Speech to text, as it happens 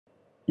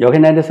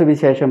യോഹന്നാന്റെ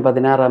സുവിശേഷം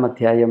 16-ാം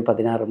അധ്യായം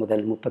 16 മുതൽ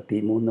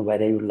 33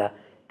 വരെയുള്ള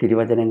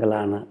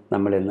തിരുവചനങ്ങളാണ്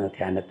നമ്മളിന്ന്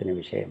ധ്യാനത്തിന്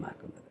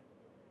വിഷയമാക്കുന്നത്.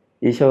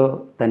 ഈശോ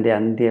തൻ്റെ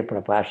അന്ത്യ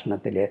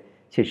പ്രഭാഷണത്തിൽ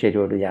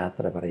ശിഷ്യരോട്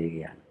യാത്ര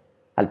പറയുകയാണ്.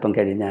 അല്പം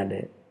കഴിഞ്ഞാൽ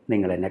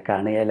നിങ്ങളെന്നെ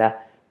കാണുകയില്ല,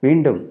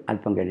 വീണ്ടും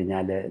അല്പം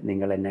കഴിഞ്ഞാൽ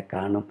നിങ്ങളെന്നെ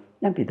കാണും,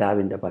 ഞാൻ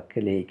പിതാവിൻ്റെ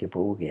പക്കലേക്ക്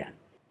പോവുകയാണ്.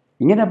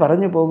 ഇങ്ങനെ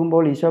പറഞ്ഞു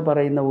പോകുമ്പോൾ ഈശോ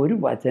പറയുന്ന ഒരു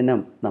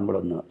വചനം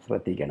നമ്മളൊന്ന്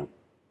ശ്രദ്ധിക്കണം.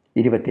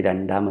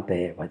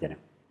 22-ാമത്തെ വചനം.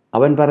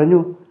 അവൻ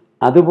പറഞ്ഞു,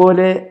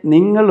 അതുപോലെ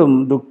നിങ്ങളും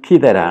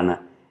ദുഃഖിതരാണ്,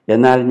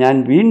 എന്നാൽ ഞാൻ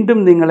വീണ്ടും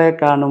നിങ്ങളെ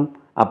കാണും,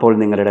 അപ്പോൾ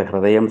നിങ്ങളുടെ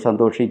ഹൃദയം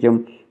സന്തോഷിക്കും.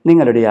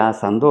 നിങ്ങളുടെ ആ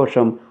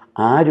സന്തോഷം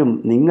ആരും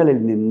നിങ്ങളിൽ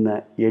നിന്ന്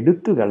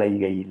എടുത്തു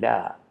കളയുകയില്ല.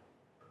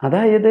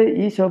 അതായത്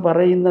ഈശോ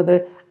പറയുന്നത്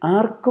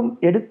ആർക്കും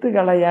എടുത്തു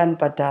കളയാൻ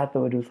പറ്റാത്ത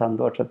ഒരു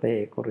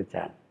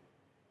സന്തോഷത്തെക്കുറിച്ചാണ്.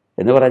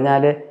 എന്ന്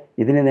പറഞ്ഞാൽ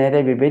ഇതിന് നേരെ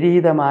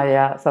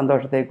വിപരീതമായ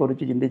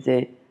സന്തോഷത്തെക്കുറിച്ച് ചിന്തിച്ചേ.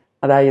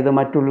 അതായത്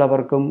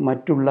മറ്റുള്ളവർക്കും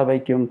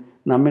മറ്റുള്ളവയ്ക്കും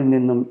നമ്മിൽ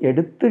നിന്നും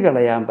എടുത്തു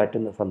കളയാൻ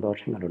പറ്റുന്ന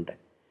സന്തോഷങ്ങളുണ്ട്.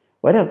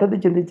 ഒരർത്ഥത്തിൽ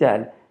ചിന്തിച്ചാൽ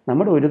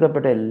നമ്മുടെ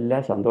ഒരുതപ്പെട്ട എല്ലാ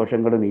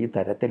സന്തോഷങ്ങളും ഈ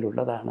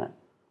തരത്തിലുള്ളതാണ്.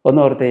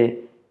 ഒന്നോർത്തെ,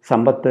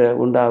 സമ്പത്ത്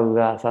ഉണ്ടാവുക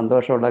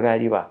സന്തോഷമുള്ള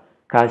കാര്യമാണ്,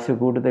 കാശ്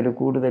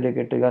കൂടുതൽ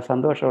കിട്ടുക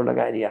സന്തോഷമുള്ള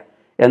കാര്യമാണ്.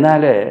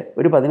 എന്നാൽ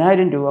ഒരു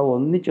 10,000 രൂപ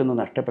ഒന്നിച്ചൊന്ന്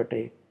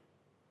നഷ്ടപ്പെട്ടേ,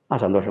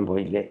 ആ സന്തോഷം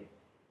പോയില്ലേ.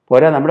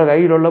 പോരാ, നമ്മുടെ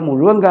കയ്യിലുള്ള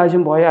മുഴുവൻ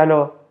കാശും പോയാലോ,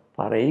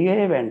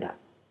 പറയുകയേ വേണ്ട.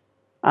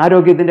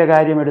 ആരോഗ്യത്തിൻ്റെ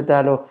കാര്യം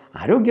എടുത്താലോ,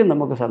 ആരോഗ്യം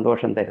നമുക്ക്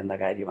സന്തോഷം തരുന്ന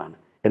കാര്യമാണ്.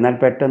 എന്നാൽ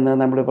പെട്ടെന്ന്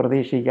നമ്മൾ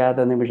പ്രതീക്ഷിക്കാത്ത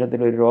നിമിഷത്തിൽ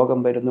ഒരു രോഗം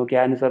വരുന്നു,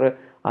 ക്യാൻസർ,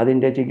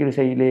 അതിൻ്റെ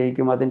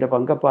ചികിത്സയിലേക്കും അതിൻ്റെ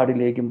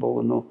പങ്കപ്പാടിലേക്കും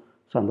പോകുന്നു,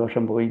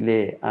 സന്തോഷം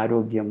പോയില്ലേ,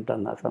 ആരോഗ്യം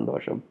തന്ന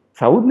സന്തോഷം.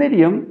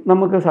 സൗന്ദര്യം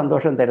നമുക്ക്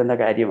സന്തോഷം തരുന്ന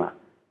കാര്യമാണ്.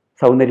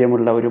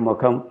 സൗന്ദര്യമുള്ള ഒരു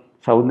മുഖം,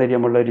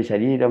 സൗന്ദര്യമുള്ള ഒരു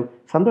ശരീരം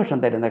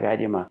സന്തോഷം തരുന്ന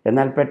കാര്യമാണ്.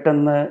 എന്നാൽ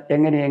പെട്ടെന്ന്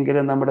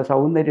എങ്ങനെയെങ്കിലും നമ്മുടെ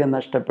സൗന്ദര്യം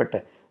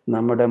നഷ്ടപ്പെട്ട്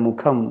നമ്മുടെ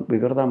മുഖം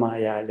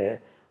വികൃതമായാൽ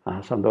ആ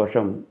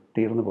സന്തോഷം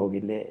തീർന്നു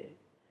പോകില്ലേ.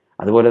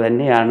 അതുപോലെ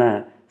തന്നെയാണ്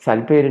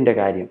സൽപ്പേരിൻ്റെ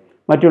കാര്യം.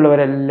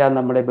 മറ്റുള്ളവരെല്ലാം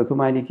നമ്മളെ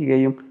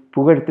ബഹുമാനിക്കുകയും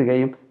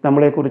പുകഴ്ത്തുകയും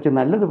നമ്മളെക്കുറിച്ച്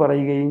നല്ലത്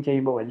പറയുകയും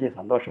ചെയ്യുമ്പോൾ വലിയ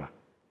സന്തോഷമാണ്.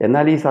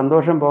 എന്നാൽ ഈ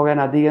സന്തോഷം പോകാൻ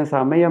അധികം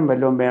സമയം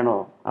വല്ലതും വേണോ?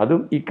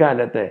 അതും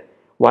ഇക്കാലത്ത്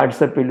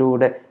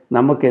വാട്സപ്പിലൂടെ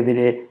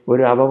നമുക്കെതിരെ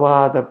ഒരു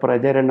അപവാദ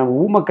പ്രചരണം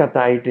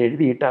ഊമക്കത്തായിട്ട്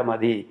എഴുതിയിട്ടാൽ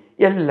മതി,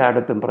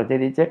 എല്ലായിടത്തും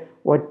പ്രചരിച്ച്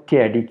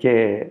ഒറ്റയടിക്ക്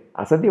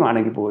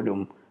അസത്യമാണെങ്കിൽ പോലും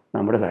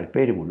നമ്മുടെ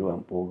സൽപ്പേര്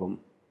മുഴുവൻ പോകും.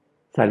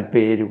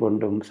 സൽപ്പേര്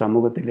കൊണ്ടും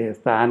സമൂഹത്തിലെ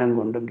സ്ഥാനം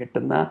കൊണ്ടും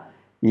കിട്ടുന്ന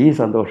ഈ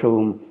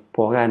സന്തോഷവും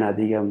പോകാൻ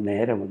അധികം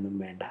നേരമൊന്നും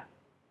വേണ്ട.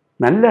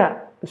 നല്ല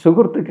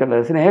സുഹൃത്തുക്കൾ,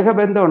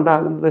 സ്നേഹബന്ധം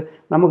ഉണ്ടാകുന്നത്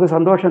നമുക്ക്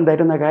സന്തോഷം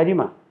തരുന്ന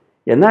കാര്യമാണ്.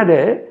 എന്നാൽ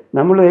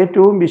നമ്മൾ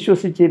ഏറ്റവും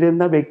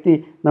വിശ്വസിച്ചിരുന്ന വ്യക്തി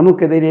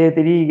നമുക്കെതിരെ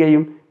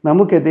തിരിയുകയും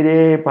നമുക്കെതിരെ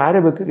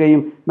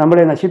പാരവെക്കുകയും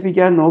നമ്മളെ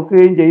നശിപ്പിക്കാൻ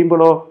നോക്കുകയും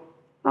ചെയ്യുമ്പോഴോ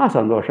ആ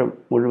സന്തോഷം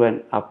മുഴുവൻ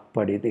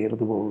അപ്പടി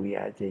തീർന്നു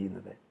പോവുകയാണ്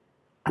ചെയ്യുന്നത്.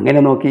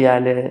 അങ്ങനെ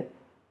നോക്കിയാൽ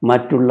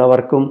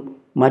മറ്റുള്ളവർക്കും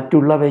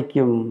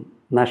മറ്റുള്ളവയ്ക്കും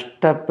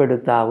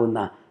നഷ്ടപ്പെടുത്താവുന്ന,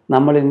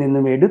 നമ്മളിൽ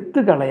നിന്നും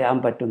എടുത്തു കളയാൻ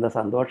പറ്റുന്ന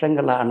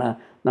സന്തോഷങ്ങളാണ്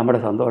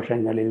നമ്മുടെ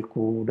സന്തോഷങ്ങളിൽ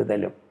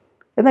കൂടുതലും.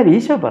 എന്നാൽ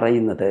ഈശോ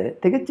പറയുന്നത്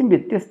തികച്ചും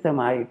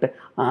വ്യത്യസ്തമായിട്ട്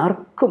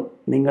ആർക്കും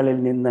നിങ്ങളിൽ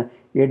നിന്ന്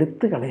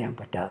എടുത്തു കളയാൻ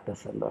പറ്റാത്ത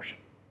സന്തോഷം.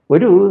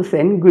 ഒരു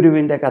സെൻ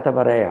ഗുരുവിൻ്റെ കഥ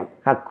പറയാം.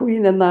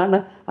 ഹക്കുയിൻ എന്നാണ്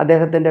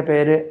അദ്ദേഹത്തിൻ്റെ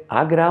പേര്.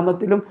 ആ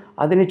ഗ്രാമത്തിലും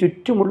അതിന്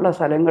ചുറ്റുമുള്ള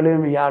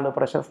സ്ഥലങ്ങളിലും ഇയാൾ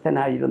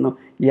പ്രശസ്തനായിരുന്നു.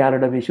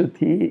 ഇയാളുടെ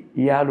വിശുദ്ധി,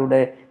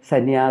 ഇയാളുടെ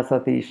സന്യാസ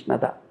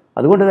തീഷ്ണത,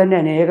 അതുകൊണ്ട് തന്നെ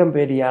അനേകം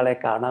പേര് ഇയാളെ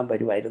കാണാൻ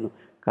വരുമായിരുന്നു.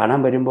 കാണാൻ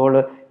വരുമ്പോൾ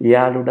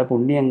ഇയാളുടെ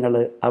പുണ്യങ്ങൾ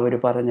അവർ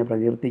പറഞ്ഞ്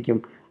പ്രകീർത്തിക്കും.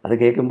 അത്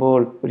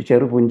കേൾക്കുമ്പോൾ ഒരു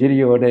ചെറു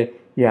പുഞ്ചിരിയോടെ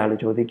ഇയാൾ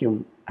ചോദിക്കും,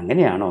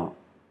 അങ്ങനെയാണോ?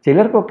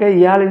 ചിലർക്കൊക്കെ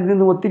ഇയാളിൽ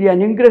നിന്ന് ഒത്തിരി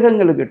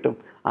അനുഗ്രഹങ്ങൾ കിട്ടും.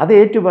 അത്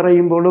ഏറ്റു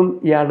പറയുമ്പോഴും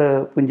ഇയാൾ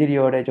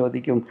പുഞ്ചിരിയോടെ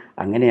ചോദിക്കും,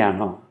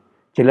 അങ്ങനെയാണോ?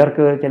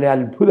 ചിലർക്ക് ചില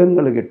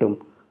അത്ഭുതങ്ങൾ കിട്ടും.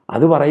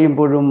 അത്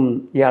പറയുമ്പോഴും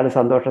ഇയാൾ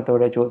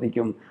സന്തോഷത്തോടെ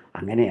ചോദിക്കും,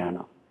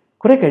 അങ്ങനെയാണോ?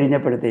 കുറെ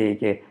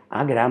കഴിഞ്ഞപ്പോഴത്തേക്ക്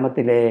ആ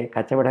ഗ്രാമത്തിലെ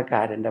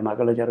കച്ചവടക്കാരൻ്റെ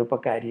മകൾ,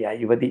 ചെറുപ്പക്കാരിയായ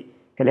യുവതി,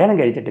 കല്യാണം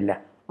കഴിച്ചിട്ടില്ല,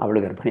 അവൾ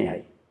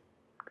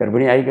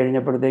ഗർഭിണിയായി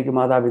കഴിഞ്ഞപ്പോഴത്തേക്ക്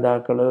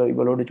മാതാപിതാക്കൾ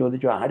ഇവളോട്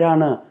ചോദിച്ചു,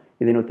 ആരാണ്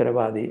ഇതിന്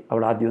ഉത്തരവാദി?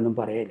 അവൾ ആദ്യമൊന്നും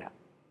പറയില്ല.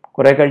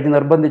 കുറേ കഴിഞ്ഞ്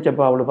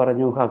നിർബന്ധിച്ചപ്പോൾ അവൾ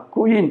പറഞ്ഞു,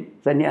 ഹക്കുയിൻ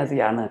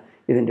സന്യാസിയാണ്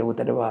ഇതിൻ്റെ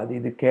ഉത്തരവാദി.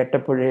 ഇത്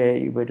കേട്ടപ്പോഴേ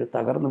ഇവർ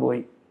തകർന്നു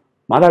പോയി.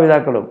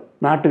 മാതാപിതാക്കളും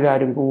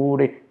നാട്ടുകാരും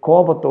കൂടി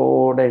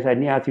കോപത്തോടെ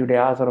സന്യാസിയുടെ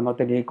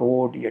ആശ്രമത്തിലേക്ക്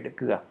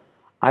ഓടിയെടുക്കുക,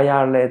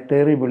 അയാളെ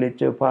തെറി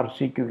വിളിച്ച്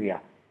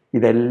സ്പർശിക്കുക.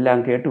 ഇതെല്ലാം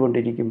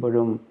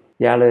കേട്ടുകൊണ്ടിരിക്കുമ്പോഴും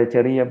ഇയാൾ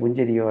ചെറിയ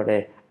പുഞ്ചിരിയോടെ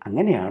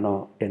അങ്ങനെയാണോ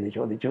എന്ന്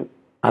ചോദിച്ചു.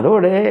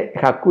 അതോടെ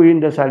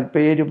ഹക്കുയിൻ്റെ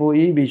സൽപ്പേര്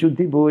പോയി,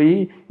 വിശുദ്ധി പോയി,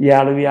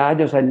 ഇയാൾ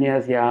വ്യാജ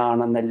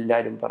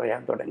സന്യാസിയാണെന്നെല്ലാവരും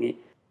പറയാൻ തുടങ്ങി.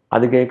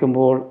 അത്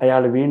കേൾക്കുമ്പോൾ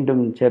അയാൾ വീണ്ടും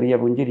ചെറിയ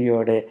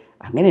പുഞ്ചിരിയോടെ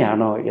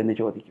അങ്ങനെയാണോ എന്ന്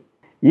ചോദിക്കും.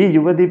 ഈ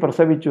യുവതി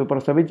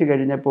പ്രസവിച്ചു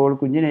കഴിഞ്ഞപ്പോൾ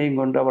കുഞ്ഞിനെയും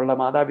കൊണ്ട് അവളുടെ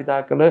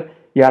മാതാപിതാക്കൾ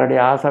ഇയാളുടെ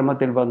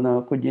ആശ്രമത്തിൽ വന്ന്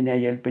കുഞ്ഞിനെ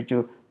ഏൽപ്പിച്ചു.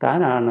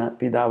 താനാണ്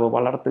പിതാവ്,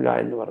 വളർത്തുക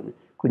എന്ന് പറഞ്ഞു.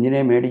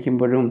 കുഞ്ഞിനെ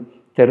മേടിക്കുമ്പോഴും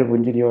ചെറു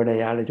പുഞ്ചിരിയോടെ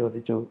അയാൾ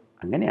ചോദിച്ചു,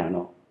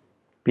 അങ്ങനെയാണോ?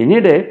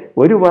 പിന്നീട്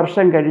 1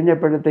 വർഷം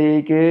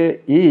കഴിഞ്ഞപ്പോഴത്തേക്ക്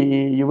ഈ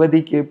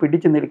യുവതിക്ക്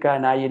പിടിച്ചു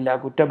നിൽക്കാനായില്ല.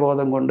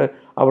 കുറ്റബോധം കൊണ്ട്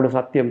അവൾ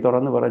സത്യം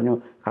തുറന്നു പറഞ്ഞു,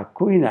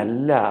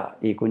 ഹക്കുയിനല്ല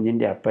ഈ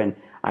കുഞ്ഞിൻ്റെ അപ്പൻ,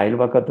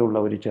 അയൽപക്കത്തുള്ള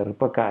ഒരു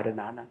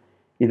ചെറുപ്പക്കാരനാണ്.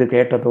 ഇത്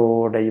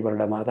കേട്ടതോടെ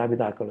ഇവരുടെ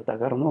മാതാപിതാക്കൾ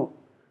തകർന്നു.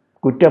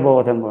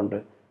 കുറ്റബോധം കൊണ്ട്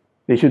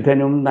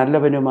വിശുദ്ധനും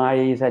നല്ലവനുമായ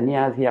ഈ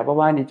സന്യാസി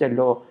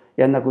അപമാനിച്ചല്ലോ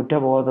എന്ന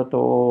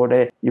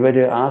കുറ്റബോധത്തോടെ ഇവർ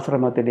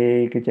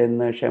ആശ്രമത്തിലേക്ക്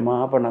ചെന്ന്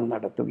ക്ഷമാപണം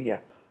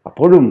നടത്തുകയാണ്.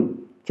 അപ്പോഴും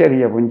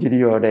ചെറിയ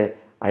പുഞ്ചിരിയോടെ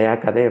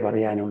അയാൾക്കതേ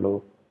പറയാനുള്ളൂ.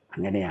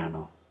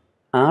 അങ്ങനെയാണോ?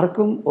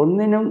 ആർക്കും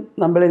ഒന്നിനും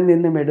നമ്മളിൽ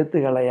നിന്നും എടുത്തു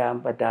കളയാൻ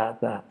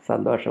പറ്റാത്ത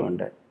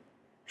സന്തോഷമുണ്ട്.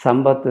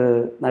 സമ്പത്ത്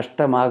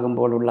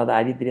നഷ്ടമാകുമ്പോഴുള്ള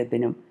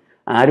ദാരിദ്ര്യത്തിനും,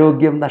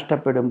 ആരോഗ്യം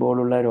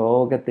നഷ്ടപ്പെടുമ്പോഴുള്ള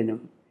രോഗത്തിനും,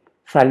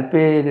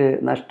 സൽപ്പേര്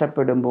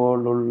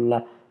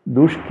നഷ്ടപ്പെടുമ്പോഴുള്ള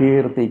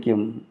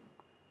ദുഷ്കീർത്തിക്കും,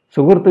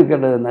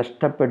 സുഹൃത്തുക്കൾ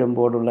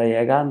നഷ്ടപ്പെടുമ്പോഴുള്ള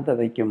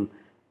ഏകാന്തതയ്ക്കും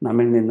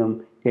നമ്മിൽ നിന്നും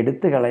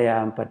എടുത്തു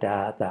കളയാൻ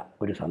പറ്റാത്ത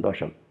ഒരു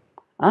സന്തോഷം.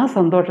 ആ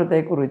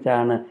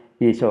സന്തോഷത്തെക്കുറിച്ചാണ്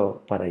ഈശോ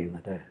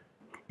പറയുന്നത്.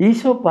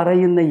 ഈശോ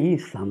പറയുന്ന ഈ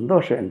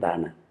സന്തോഷം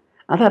എന്താണ്?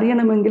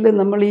 അതറിയണമെങ്കിൽ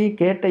നമ്മൾ ഈ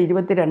കേട്ട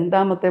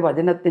 22-ാമത്തെ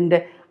വചനത്തിൻ്റെ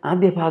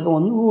ആദ്യ ഭാഗം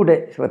ഒന്നുകൂടെ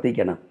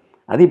ശ്രദ്ധിക്കണം.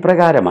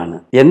 അതിപ്രകാരമാണ്: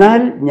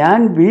 എന്നാൽ ഞാൻ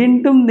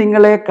വീണ്ടും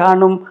നിങ്ങളെ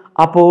കാണും,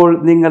 അപ്പോൾ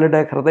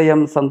നിങ്ങളുടെ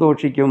ഹൃദയം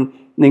സന്തോഷിക്കും,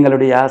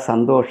 നിങ്ങളുടെ ആ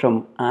സന്തോഷം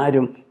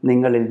ആരും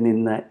നിങ്ങളിൽ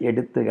നിന്ന്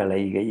എടുത്തു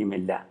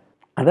കളയുകയുമില്ല.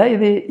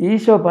 അതായത്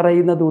ഈശോ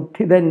പറയുന്നത്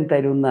ഉത്ഥിതൻ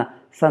തരുന്ന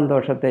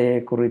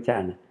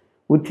സന്തോഷത്തെക്കുറിച്ചാണ്.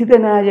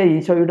 ഉത്ഥിതനായ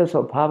ഈശോയുടെ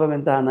സ്വഭാവം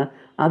എന്താണ്?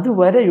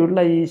 അതുവരെയുള്ള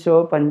ഈശോ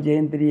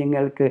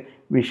പഞ്ചേന്ദ്രിയങ്ങൾക്ക്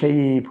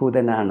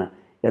വിഷയീഭൂതനാണ്.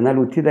 എന്നാൽ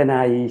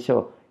ഉത്ഥിതനായ ഈശോ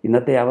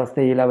ഇന്നത്തെ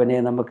അവസ്ഥയിൽ അവനെ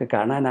നമുക്ക്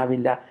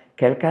കാണാനാവില്ല,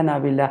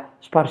 കേൾക്കാനാവില്ല,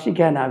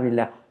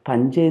 സ്പർശിക്കാനാവില്ല.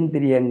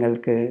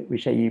 പഞ്ചേന്ദ്രിയങ്ങൾക്ക്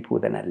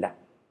വിഷയീഭൂതനല്ല.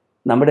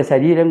 നമ്മുടെ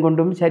ശരീരം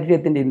കൊണ്ടും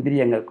ശരീരത്തിൻ്റെ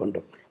ഇന്ദ്രിയങ്ങൾ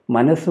കൊണ്ടും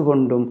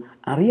മനസ്സുകൊണ്ടും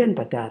അറിയാൻ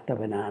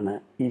പറ്റാത്തവനാണ്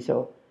ഈശോ.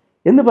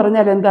 എന്ന്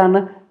പറഞ്ഞാൽ എന്താണ്?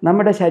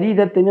 നമ്മുടെ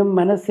ശരീരത്തിനും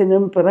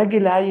മനസ്സിനും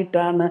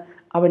പിറകിലായിട്ടാണ്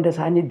അവൻ്റെ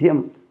സാന്നിധ്യം.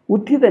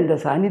 ഉത്ഥിതൻ്റെ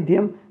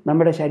സാന്നിധ്യം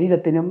നമ്മുടെ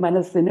ശരീരത്തിനും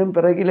മനസ്സിനും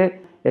പിറകിൽ.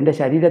 എൻ്റെ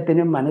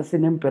ശരീരത്തിനും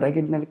മനസ്സിനും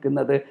പിറകിൽ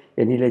നിൽക്കുന്നത്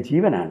എന്നിലെ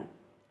ജീവനാണ്.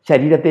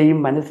 ശരീരത്തെയും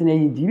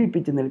മനസ്സിനെയും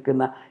ജീവിപ്പിച്ച്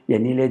നിൽക്കുന്ന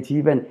എന്നിലെ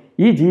ജീവൻ,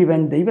 ഈ ജീവൻ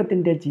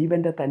ദൈവത്തിൻ്റെ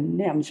ജീവൻ്റെ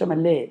തന്നെ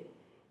അംശമല്ലേ?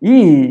 ഈ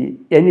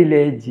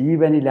എന്നിലെ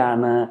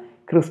ജീവനിലാണ്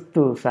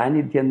ക്രിസ്തു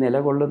സാന്നിധ്യം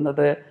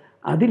നിലകൊള്ളുന്നത്.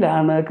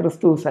 അതിലാണ്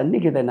ക്രിസ്തു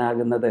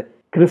സന്നിഹിതനാകുന്നത്.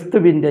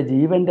 ക്രിസ്തുവിൻ്റെ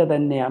ജീവൻ്റെ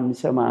തന്നെ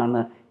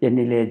അംശമാണ്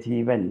എന്നിലെ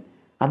ജീവൻ.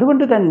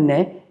 അതുകൊണ്ട് തന്നെ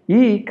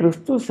ഈ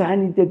ക്രിസ്തു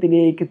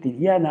സാന്നിധ്യത്തിലേക്ക്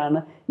തിരിയാനാണ്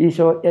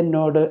ഈശോ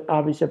എന്നോട്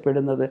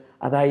ആവശ്യപ്പെടുന്നത്.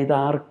 അതായത്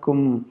ആർക്കും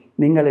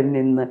നിങ്ങളിൽ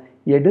നിന്ന്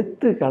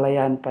എടുത്തു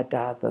കളയാൻ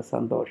പറ്റാത്ത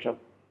സന്തോഷം.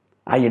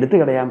 ആ എടുത്തു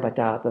കളയാൻ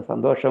പറ്റാത്ത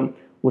സന്തോഷം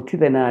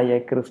ഉത്ഥിതനായ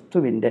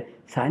ക്രിസ്തുവിൻ്റെ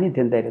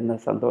സാന്നിധ്യം തരുന്ന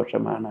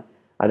സന്തോഷമാണ്.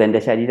 അതെൻ്റെ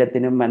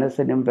ശരീരത്തിനും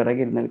മനസ്സിനും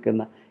പിറകിൽ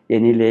നിൽക്കുന്ന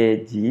എന്നിലെ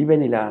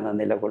ജീവനിലാണ്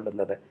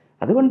നിലകൊള്ളുന്നത്.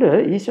 അതുകൊണ്ട്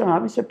ഈശോ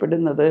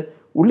ആവശ്യപ്പെടുന്നത്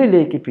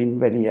ഉള്ളിലേക്ക്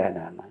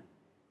പിൻവലിയാനാണ്.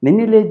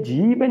 നിന്നിലെ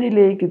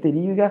ജീവനിലേക്ക്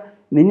തിരിയുക,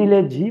 നിന്നിലെ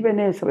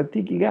ജീവനെ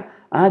ശ്രദ്ധിക്കുക,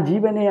 ആ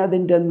ജീവനെ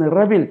അതിൻ്റെ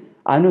നിറവിൽ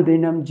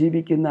അനുദിനം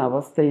ജീവിക്കുന്ന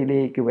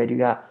അവസ്ഥയിലേക്ക്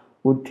വരിക,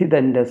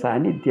 ഉത്ഥിതൻ്റെ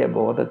സാന്നിധ്യ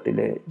ബോധത്തിൽ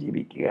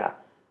ജീവിക്കുക.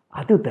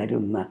 അത്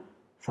തരുന്ന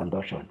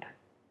സന്തോഷമുണ്ട്.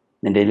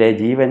 നിൻ്റെ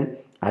ജീവൻ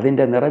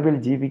അതിൻ്റെ നിറവിൽ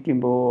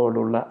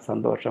ജീവിക്കുമ്പോഴുള്ള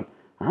സന്തോഷം,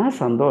 ആ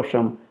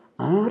സന്തോഷം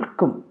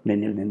ആർക്കും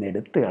നിന്നിൽ നിന്ന്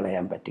എടുത്തു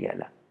കളയാൻ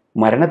പറ്റുകയില്ല.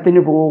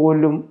 മരണത്തിന്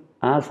പോലും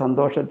ആ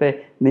സന്തോഷത്തെ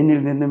നിന്നിൽ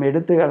നിന്നും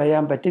എടുത്തു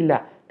കളയാൻ പറ്റില്ല.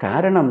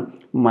 കാരണം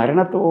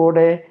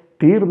മരണത്തോടെ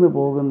തീർന്നു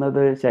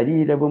പോകുന്നത്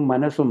ശരീരവും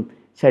മനസ്സും.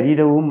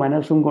 ശരീരവും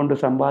മനസ്സും കൊണ്ട്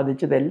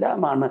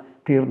സമ്പാദിച്ചതെല്ലാമാണ്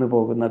തീർന്നു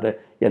പോകുന്നത്.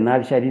 എന്നാൽ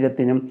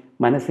ശരീരത്തിനും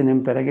മനസ്സിനും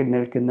പിറകിൽ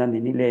നിൽക്കുന്ന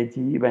നിന്നിലെ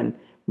ജീവൻ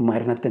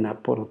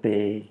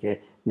മരണത്തിനപ്പുറത്തേക്ക്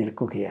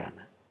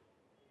നിൽക്കുകയാണ്.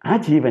 ആ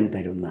ജീവൻ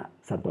തരുന്ന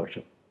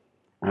സന്തോഷം,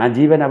 ആ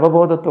ജീവൻ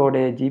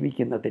അവബോധത്തോടെ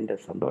ജീവിക്കുന്നതിൻ്റെ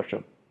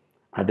സന്തോഷം,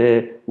 അത്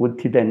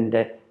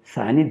ഉത്ഥിതൻ്റെ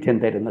സാന്നിധ്യം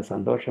തരുന്ന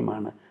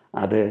സന്തോഷമാണ്.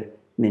 അത്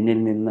നിന്നിൽ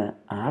നിന്ന്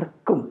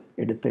ആർക്കും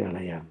എടുത്തു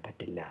കളയാൻ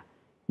പറ്റില്ല.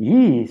 ഈ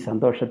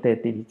സന്തോഷത്തെ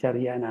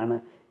തിരിച്ചറിയാനാണ്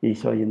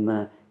ഈശോ ഇന്ന്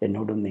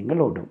എന്നോടും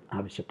നിങ്ങളോടും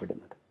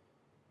ആവശ്യപ്പെടുന്നത്.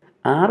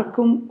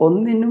 ആർക്കും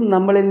ഒന്നിനും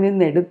നമ്മളിൽ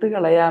നിന്ന് എടുത്തു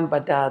കളയാൻ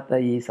പറ്റാത്ത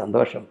ഈ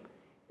സന്തോഷം,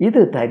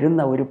 ഇത്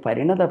തരുന്ന ഒരു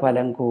പരിണത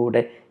ഫലം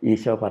കൂടെ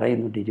ഈശോ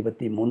പറയുന്നുണ്ട്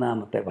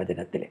 23-ാമത്തെ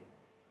വചനത്തിൽ.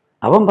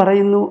 അവൻ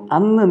പറയുന്നു,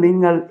 അന്ന്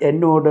നിങ്ങൾ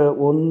എന്നോട്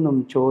ഒന്നും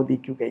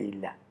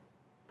ചോദിക്കുകയില്ല.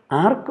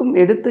 ആർക്കും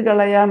എടുത്തു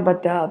കളയാൻ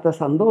പറ്റാത്ത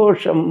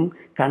സന്തോഷം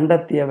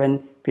കണ്ടെത്തിയവൻ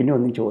പിന്നെ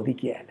ഒന്നും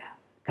ചോദിക്കുകയില്ല.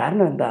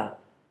 കാരണം എന്താ?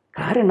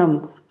 കാരണം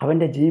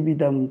അവൻ്റെ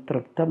ജീവിതം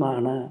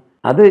തൃപ്തമാണ്.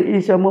 അത്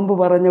ഈശോ മുമ്പ്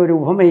പറഞ്ഞ ഒരു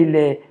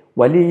ഉപമയില്ലേ,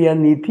 വലിയ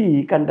നിധി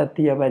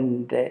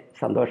കണ്ടെത്തിയവൻ്റെ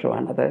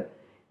സന്തോഷമാണത്.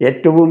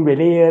 ഏറ്റവും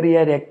വിലയേറിയ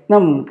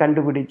രത്നം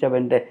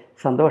കണ്ടുപിടിച്ചവൻ്റെ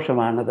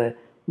സന്തോഷമാണത്.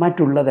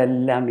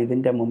 മറ്റുള്ളതെല്ലാം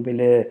ഇതിൻ്റെ മുമ്പിൽ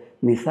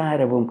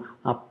നിസാരവും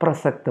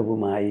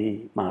അപ്രസക്തവുമായി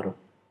മാറും.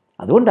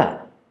 അതുകൊണ്ടാണ്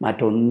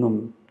മറ്റൊന്നും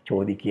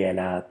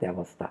ചോദിക്കുകയില്ലാത്ത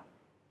അവസ്ഥ.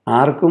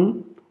 ആർക്കും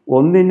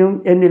ഒന്നിനും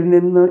എന്നിൽ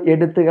നിന്ന്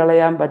എടുത്തു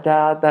കളയാൻ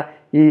പറ്റാത്ത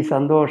ഈ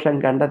സന്തോഷം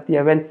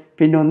കണ്ടെത്തിയവൻ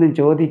പിന്നെ ഒന്നും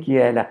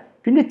ചോദിക്കുകയില്ല.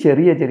 പിന്നെ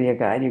ചെറിയ ചെറിയ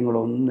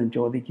കാര്യങ്ങളൊന്നും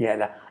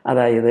ചോദിക്കുകയില്ല.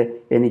 അതായത്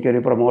എനിക്കൊരു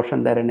പ്രൊമോഷൻ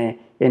തരണേ,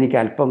 എനിക്ക്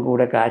അല്പം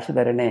കൂടെ കാശ്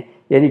തരണേ,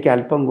 എനിക്ക്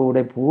അല്പം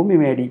കൂടെ ഭൂമി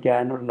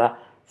മേടിക്കാനുള്ള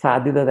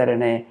സാധ്യത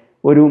തരണേ,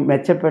 ഒരു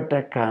മെച്ചപ്പെട്ട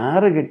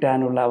കാറ്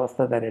കിട്ടാനുള്ള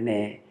അവസ്ഥ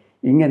തരണേ.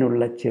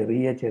 ഇങ്ങനെയുള്ള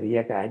ചെറിയ ചെറിയ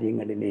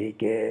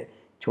കാര്യങ്ങളിലേക്ക്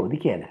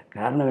ചോദിക്കുകയില്ല.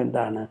 കാരണം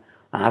എന്താണ്?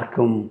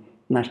 ആർക്കും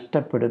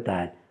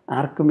നഷ്ടപ്പെടുത്താൻ,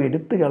 ആർക്കും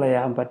എടുത്തു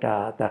കളയാൻ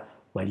പറ്റാത്ത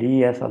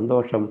വലിയ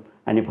സന്തോഷം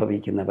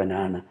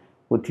അനുഭവിക്കുന്നവനാണ്.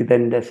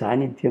 ഉത്ഥിതൻ്റെ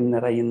സാന്നിധ്യം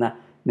നിറയുന്ന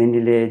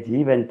നിന്നിലെ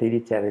ജീവൻ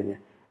തിരിച്ചറിഞ്ഞ്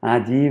ആ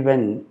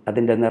ജീവൻ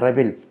അതിൻ്റെ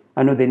നിറവിൽ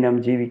അനുദിനം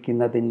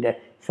ജീവിക്കുന്നതിൻ്റെ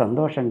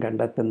സന്തോഷം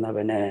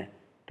കണ്ടെത്തുന്നവന്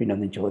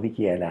പിന്നൊന്നും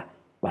ചോദിക്കുകയില്ല,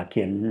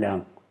 ബാക്കിയെല്ലാം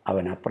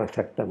അവൻ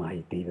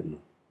അപ്രസക്തമായി തീരുന്നു.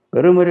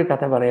 വെറുമൊരു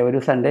കഥ പറയാം. ഒരു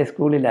സൺഡേ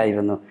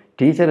സ്കൂളിലായിരുന്നു.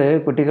 ടീച്ചർ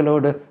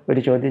കുട്ടികളോട്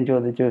ഒരു ചോദ്യം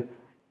ചോദിച്ചു.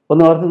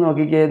 ഒന്ന് ഓർത്ത്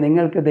നോക്കിക്കേ,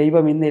 നിങ്ങൾക്ക്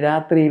ദൈവം ഇന്ന്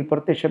രാത്രിയിൽ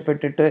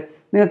പ്രത്യക്ഷപ്പെട്ടിട്ട്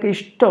നിങ്ങൾക്ക്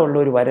ഇഷ്ടമുള്ള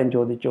ഒരു വരം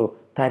ചോദിച്ചോ,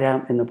 തരാം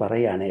എന്ന്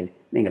പറയുകയാണെങ്കിൽ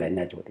നിങ്ങൾ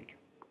എന്നാ ചോദിക്കും?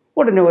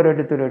 ഉടനെ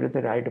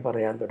ഓരോരുത്തരായിട്ട്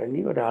പറയാൻ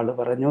തുടങ്ങി. ഒരാൾ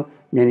പറഞ്ഞു,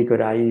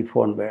 എനിക്കൊരു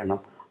ഐഫോൺ വേണം,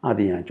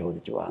 അത് ഞാൻ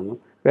ചോദിച്ചു വാങ്ങും.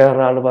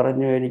 വേറൊരാൾ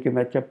പറഞ്ഞു, എനിക്ക്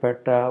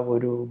മെച്ചപ്പെട്ട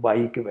ഒരു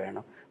ബൈക്ക്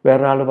വേണം.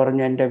 വേറൊരാൾ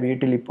പറഞ്ഞു, എൻ്റെ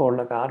വീട്ടിൽ ഇപ്പോൾ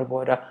ഉള്ള കാറ്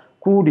പോരാ,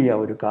 കൂടിയ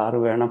ഒരു കാറ്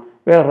വേണം.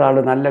 വേറൊരാൾ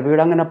നല്ല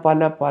വീട്. അങ്ങനെ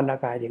പല പല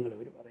കാര്യങ്ങൾ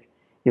അവർ പറയും.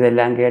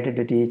 ഇതെല്ലാം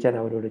കേട്ടിട്ട് ടീച്ചർ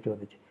അവരോട്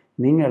ചോദിച്ചു,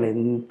 നിങ്ങൾ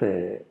എന്ത്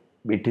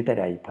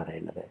വിഡ്ഢിത്തരായി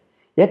പറയുന്നത്?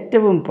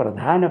 ഏറ്റവും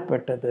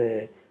പ്രധാനപ്പെട്ടത്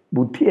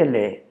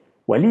ബുദ്ധിയല്ലേ?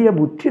 വലിയ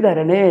ബുദ്ധി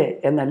തരണേ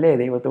എന്നല്ലേ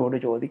ദൈവത്തോട്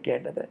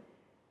ചോദിക്കേണ്ടത്?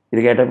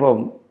 ഇത് കേട്ടപ്പോൾ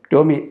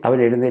ടോമി അവൻ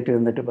എഴുന്നേറ്റ്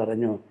നിന്നിട്ട്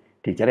പറഞ്ഞു,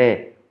 ടീച്ചറെ,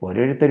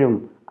 ഓരോരുത്തരും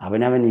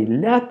അവനവൻ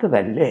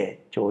ഇല്ലാത്തതല്ലേ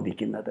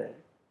ചോദിക്കുന്നത്?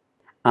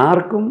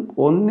 ആർക്കും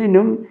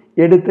ഒന്നിനും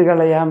എടുത്തു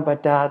കളയാൻ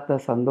പറ്റാത്ത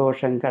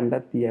സന്തോഷം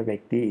കണ്ടെത്തിയ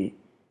വ്യക്തി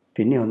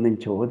പിന്നെ ഒന്നും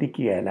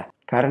ചോദിക്കുകയല്ല.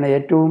 കാരണം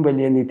ഏറ്റവും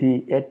വലിയ നിധി,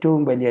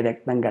 ഏറ്റവും വലിയ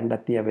രത്നം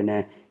കണ്ടെത്തിയവന്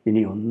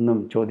ഇനി ഒന്നും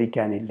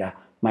ചോദിക്കാനില്ല.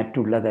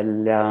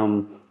 മറ്റുള്ളതെല്ലാം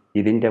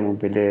ഇതിൻ്റെ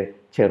മുമ്പിൽ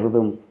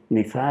ചെറുതും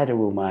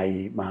നിസാരവുമായി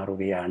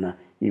മാറുകയാണ്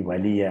ഈ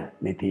വലിയ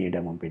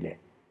നിധിയുടെ മുമ്പിൽ.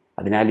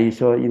 അതിനാൽ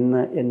ഈശോ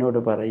ഇന്ന് എന്നോട്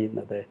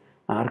പറയുന്നത്,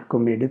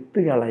 ആർക്കും എടുത്തു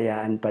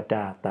കളയാൻ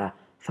പറ്റാത്ത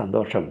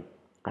സന്തോഷം,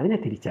 അതിനെ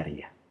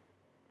തിരിച്ചറിയുക.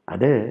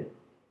 അത്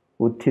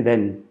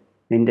ഉദ്ധിതൻ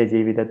നിൻ്റെ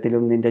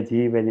ജീവിതത്തിലും നിൻ്റെ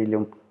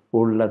ജീവനിലും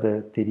ഉള്ളത്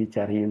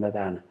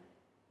തിരിച്ചറിയുന്നതാണ്.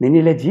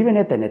 നിന്നിലെ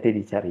ജീവനെ തന്നെ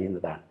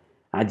തിരിച്ചറിയുന്നതാണ്.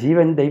 ആ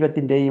ജീവൻ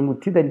ദൈവത്തിൻ്റെയും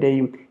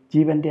ഉദ്ധിതൻ്റെയും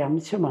ജീവൻ്റെ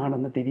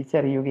അംശമാണെന്ന്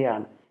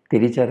തിരിച്ചറിയുകയാണ്.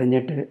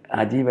 തിരിച്ചറിഞ്ഞിട്ട്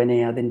ആ ജീവനെ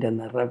അതിൻ്റെ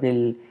നിറവിൽ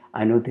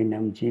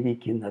അനുദിനം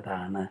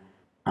ജീവിക്കുന്നതാണ്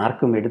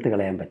ആർക്കും എടുത്തു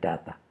കളയാൻ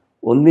പറ്റാത്ത,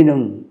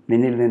 ഒന്നിനും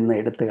നിന്നിൽ നിന്ന്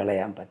എടുത്തു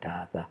കളയാൻ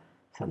പറ്റാത്ത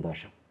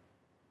സന്തോഷം.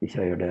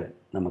 ഈശോയോട്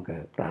നമുക്ക്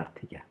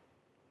പ്രാർത്ഥിക്കാം.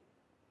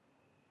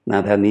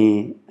 നാഥ, നീ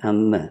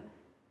അന്ന്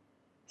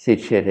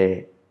ശിഷ്യരെ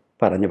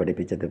പറഞ്ഞു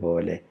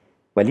പഠിപ്പിച്ചതുപോലെ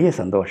വലിയ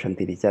സന്തോഷം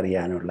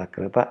തിരിച്ചറിയാനുള്ള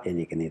കൃപ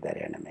എനിക്ക് നീ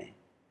തരണമേ.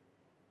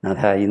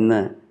 നാഥ, ഇന്ന്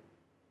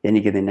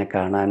എനിക്ക് നിന്നെ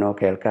കാണാനോ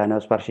കേൾക്കാനോ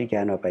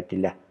സ്പർശിക്കാനോ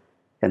പറ്റില്ല,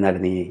 എന്നാൽ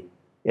നീ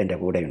എൻ്റെ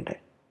കൂടെയുണ്ട്.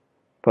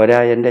 പോരാ,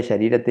 എൻ്റെ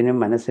ശരീരത്തിനും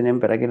മനസ്സിനും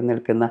പിറകിൽ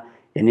നിൽക്കുന്ന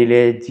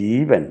എന്നിലെ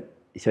ജീവൻ,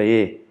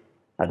 ഈശോയെ,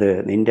 അത്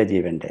നിൻ്റെ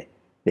ജീവൻ്റെ,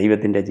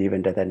 ദൈവത്തിൻ്റെ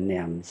ജീവൻ്റെ തന്നെ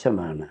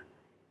അംശമാണ്.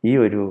 ഈ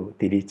ഒരു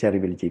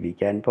തിരിച്ചറിവിൽ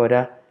ജീവിക്കാൻ,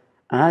 പോരാ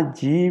ആ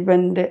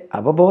ജീവൻ്റെ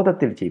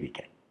അവബോധത്തിൽ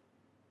ജീവിക്കാൻ,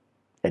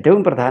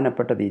 ഏറ്റവും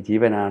പ്രധാനപ്പെട്ടത് ഈ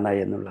ജീവനാണ്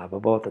എന്നുള്ള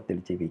അവബോധത്തിൽ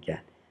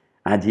ജീവിക്കാൻ,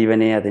 ആ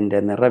ജീവനെ അതിൻ്റെ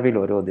നിറവിൽ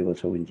ഓരോ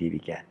ദിവസവും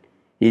ജീവിക്കാൻ,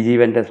 ഈ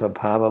ജീവൻ്റെ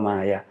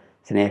സ്വഭാവമായ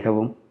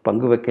സ്നേഹവും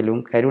പങ്കുവെക്കലും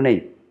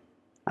കരുണയും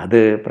അത്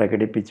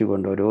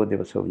പ്രകടിപ്പിച്ചുകൊണ്ട് ഓരോ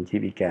ദിവസവും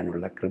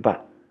ജീവിക്കാനുള്ള കൃപ,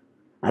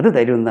 അത്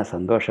തരുന്ന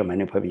സന്തോഷം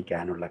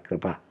അനുഭവിക്കാനുള്ള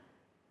കൃപ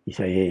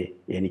ഈശോയെ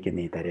എനിക്ക്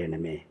നീ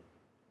തരണമേ.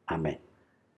 ആമേൻ.